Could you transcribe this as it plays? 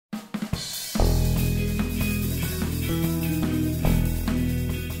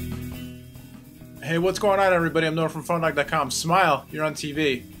Hey, what's going on, everybody? I'm Noah from PhoneDog.com. Smile, you're on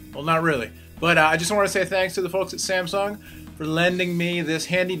TV. Well, not really. But I just want to say thanks to the folks at Samsung for lending me this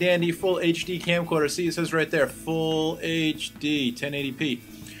handy-dandy full HD camcorder. See, it says right there, full HD, 1080p.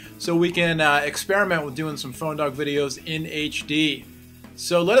 So we can experiment with doing some PhoneDog videos in HD.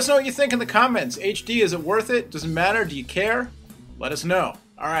 So let us know what you think in the comments. HD, is it worth it? Does it matter? Do you care? Let us know.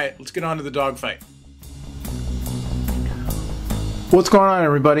 All right, let's get on to the dogfight. What's going on,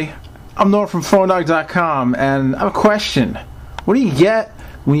 everybody? I'm Noah from PhoneDog.com, and I have a question. What do you get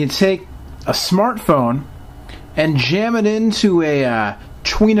when you take a smartphone and jam it into a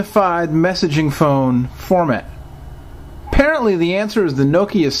tweenified messaging phone format? Apparently the answer is the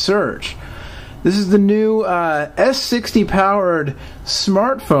Nokia Surge. This is the new S60 powered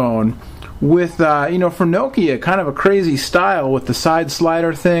smartphone with, you know, for Nokia, kind of a crazy style with the side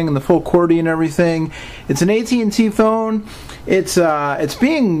slider thing and the full QWERTY and everything. It's an AT&T phone. It's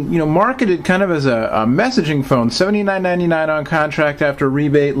being, you know, marketed kind of as a messaging phone, $79.99 on contract after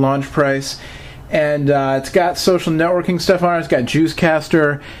rebate launch price. And it's got social networking stuff on it. It's got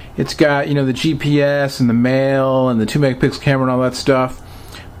Juicecaster. It's got, you know, the GPS and the mail and the 2-megapixel camera and all that stuff.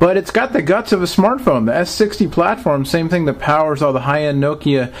 But it's got the guts of a smartphone. The S60 platform, same thing that powers all the high-end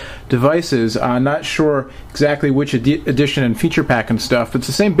Nokia devices. Not sure exactly which edition and feature pack and stuff. It's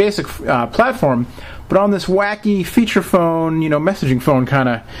the same basic platform, but on this wacky feature phone, you know, messaging phone kind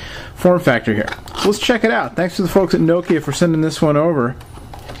of form factor here. So let's check it out. Thanks to the folks at Nokia for sending this one over.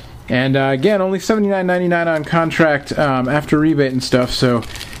 And again, only $79.99 on contract after rebate and stuff, so,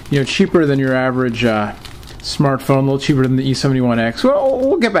 you know, cheaper than your average smartphone, a little cheaper than the E71X. Well,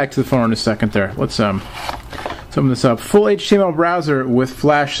 we'll get back to the phone in a second there. Let's open this up. Full HTML browser with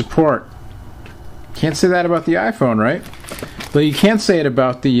Flash support. Can't say that about the iPhone, right? Though you can say it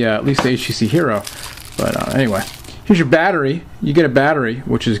about the at least the HTC Hero. But anyway, here's your battery. You get a battery,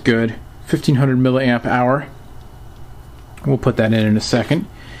 which is good. 1500 milliamp hour. We'll put that in a second.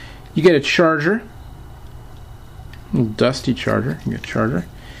 You get a charger. A little dusty charger. You get a charger.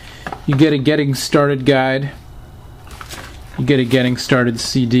 You get a getting started guide. You get a getting started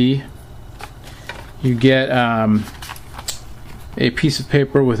CD. You get a piece of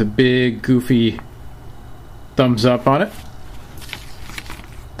paper with a big goofy thumbs up on it.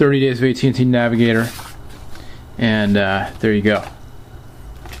 30 days of AT&T Navigator. And there you go.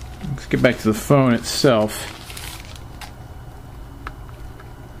 Let's get back to the phone itself.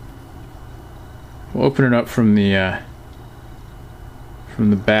 We'll open it up from the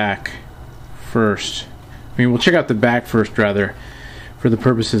back first. I mean, we'll check out the back first, rather, for the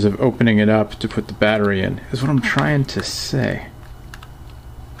purposes of opening it up to put the battery in, is what I'm trying to say.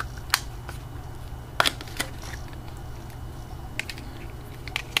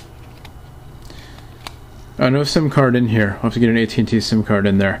 Oh, no SIM card in here. I'll have to get an AT&T SIM card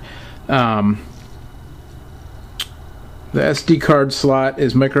in there. The SD card slot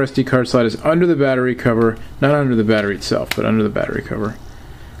is, micro SD card slot is under the battery cover, not under the battery itself, but under the battery cover.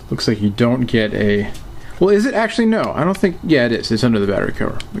 Looks like you don't get a, well, is it actually? No, I don't think, yeah, it is. It's under the battery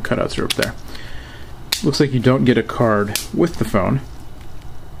cover. The cutouts are up there. Looks like you don't get a card with the phone.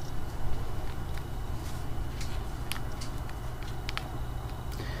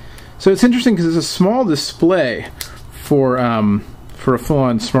 So it's interesting because it's a small display for a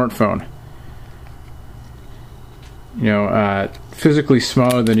full-on smartphone. You know, physically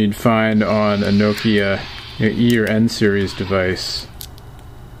smaller than you'd find on a Nokia, you know, E or N series device.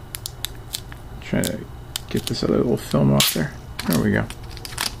 Trying to get this other little film off there. There we go.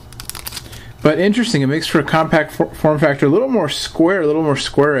 But interesting, it makes for a compact form factor, a little more square, a little more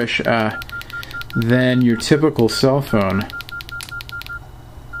squarish than your typical cell phone.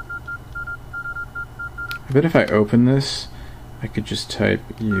 I bet if I open this, I could just type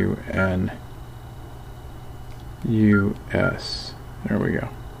UN. US. There we go.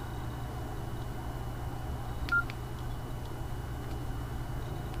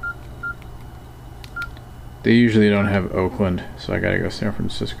 They usually don't have Oakland, so I gotta go San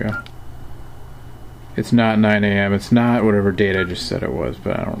Francisco. It's not 9 a.m. It's not whatever date I just said it was,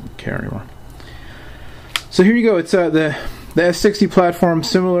 but I don't care anymore. So here you go. It's the S60 platform,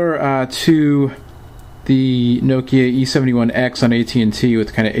 similar to the Nokia E71X on AT&T,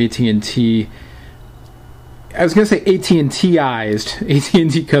 with kind of AT&T. I was going to say AT&T-ized,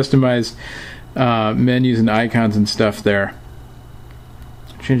 AT&T customized menus and icons and stuff there.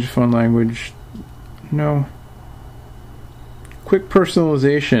 Change the phone language. No. Quick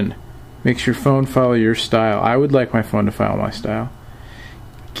personalization makes your phone follow your style. I would like my phone to follow my style.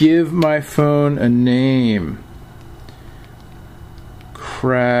 Give my phone a name.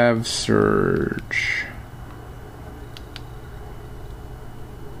 Nokia Surge.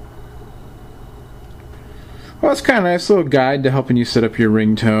 Well, it's kind of a nice little guide to helping you set up your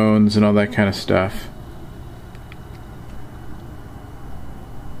ringtones and all that kind of stuff.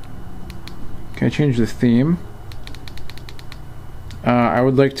 Can I change the theme? I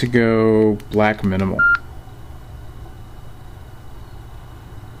would like to go black minimal.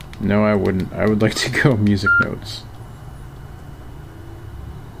 No, I wouldn't. I would like to go music notes.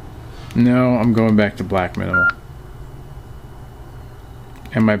 No, I'm going back to black minimal.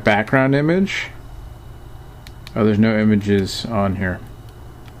 And my background image? Oh, there's no images on here.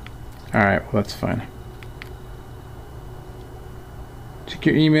 Alright, well that's fine. Take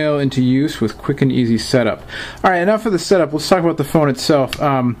your email into use with quick and easy setup. Alright, enough of the setup. Let's talk about the phone itself.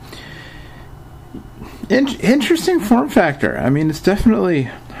 Interesting form factor. I mean, it's definitely,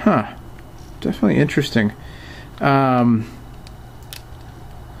 definitely interesting.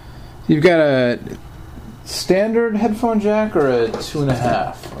 You've got a standard headphone jack or a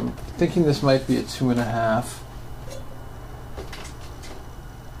 2.5? I'm thinking this might be a 2.5.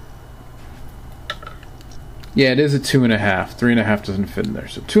 Yeah, it is a 2.5. 3.5 doesn't fit in there.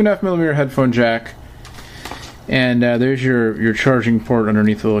 So 2.5mm headphone jack. And there's your charging port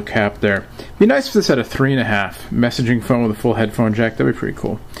underneath the little cap there. Be nice if this had a 3.5 messaging phone with a full headphone jack. That'd be pretty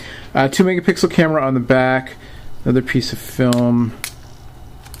cool. 2-megapixel camera on the back. Another piece of film.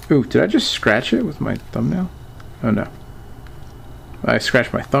 Ooh, did I just scratch it with my thumbnail? Oh no. I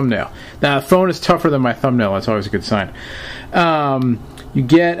scratched my thumbnail. Now, the phone is tougher than my thumbnail. That's always a good sign. You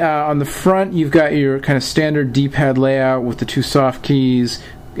get, on the front, you've got your kind of standard D-pad layout with the 2 soft keys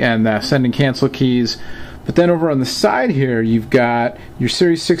and send and cancel keys. But then over on the side here, you've got your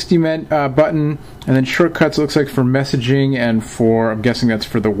Series 60 button, and then shortcuts, it looks like, for messaging and for, I'm guessing that's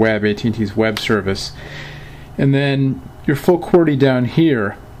for the web, AT&T's web service. And then your full QWERTY down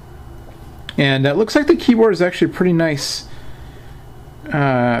here. And it looks like the keyboard is actually pretty nice.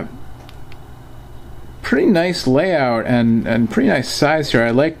 Pretty nice layout and pretty nice size here.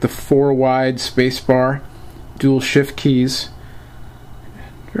 I like the 4-wide spacebar, dual shift keys.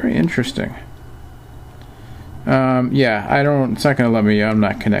 Very interesting. Yeah, it's not going to let me, I'm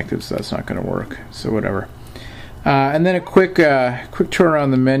not connected, so that's not going to work. So whatever. And then a quick tour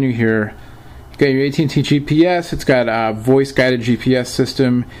around the menu here. You've got your AT&T GPS. It's got a voice-guided GPS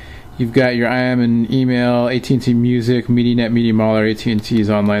system. You've got your IM and email, AT&T Music, MediaNet, Media Mall, AT&T's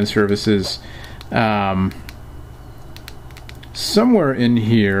online services. Somewhere in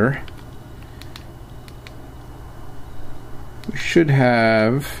here we should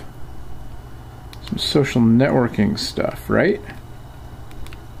have some social networking stuff, right?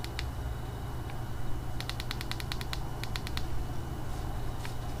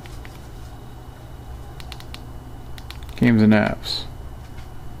 Games and apps.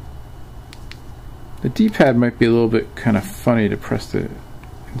 The D-pad might be a little bit kind of funny to press the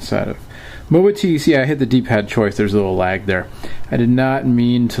inside of. MobiTV, yeah, I hit the D-pad choice. There's a little lag there. I did not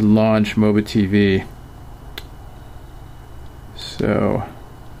mean to launch MobiTV. So,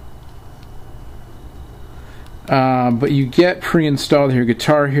 but you get pre-installed here: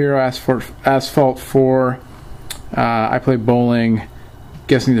 Guitar Hero, Asphalt 4. I play bowling.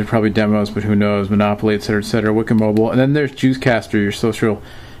 Guessing they're probably demos, but who knows? Monopoly, etc., etc. Wicked Mobile, and then there's Juicecaster, your social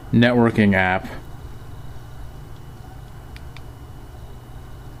networking app.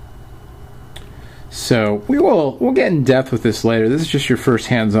 So we'll get in depth with this later. This is just your first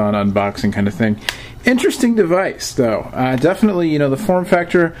hands-on unboxing kind of thing. Interesting device, though. Definitely, the form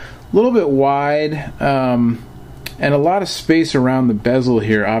factor a little bit wide, and a lot of space around the bezel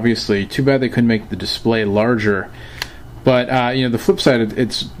here. Obviously, too bad they couldn't make the display larger. But the flip side,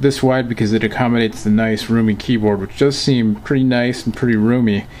 it's this wide because it accommodates the nice roomy keyboard, which does seem pretty nice and pretty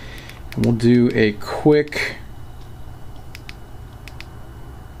roomy. And we'll do a quick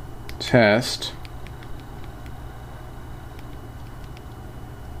test.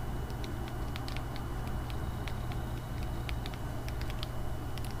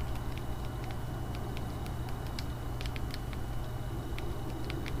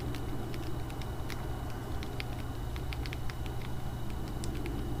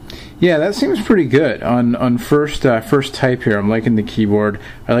 Yeah, that seems pretty good on first type here. I'm liking the keyboard.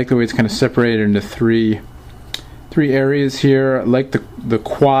 I like the way it's kind of separated into three areas here. I like the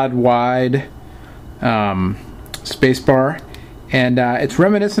quad wide spacebar, and it's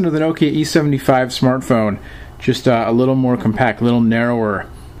reminiscent of the Nokia E75 smartphone, just a little more compact, a little narrower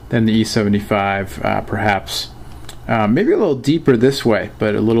than the E75, perhaps. Maybe a little deeper this way,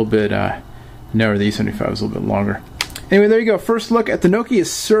 but a little bit narrower. The E75 is a little bit longer. Anyway, there you go. First look at the Nokia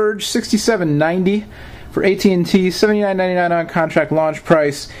Surge 6790. for AT&T, $79.99 on contract launch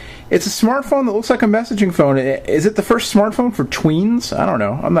price. It's a smartphone that looks like a messaging phone. Is it the first smartphone for tweens? I don't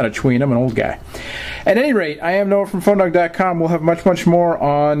know. I'm not a tween. I'm an old guy. At any rate, I am Noah from PhoneDog.com. We'll have much, much more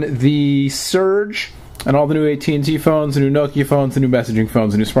on the Surge and all the new AT&T phones, the new Nokia phones, the new messaging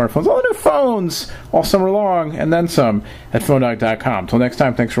phones, the new smartphones, all the new phones all summer long, and then some at PhoneDog.com. Till next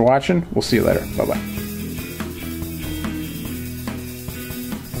time, thanks for watching. We'll see you later. Bye-bye.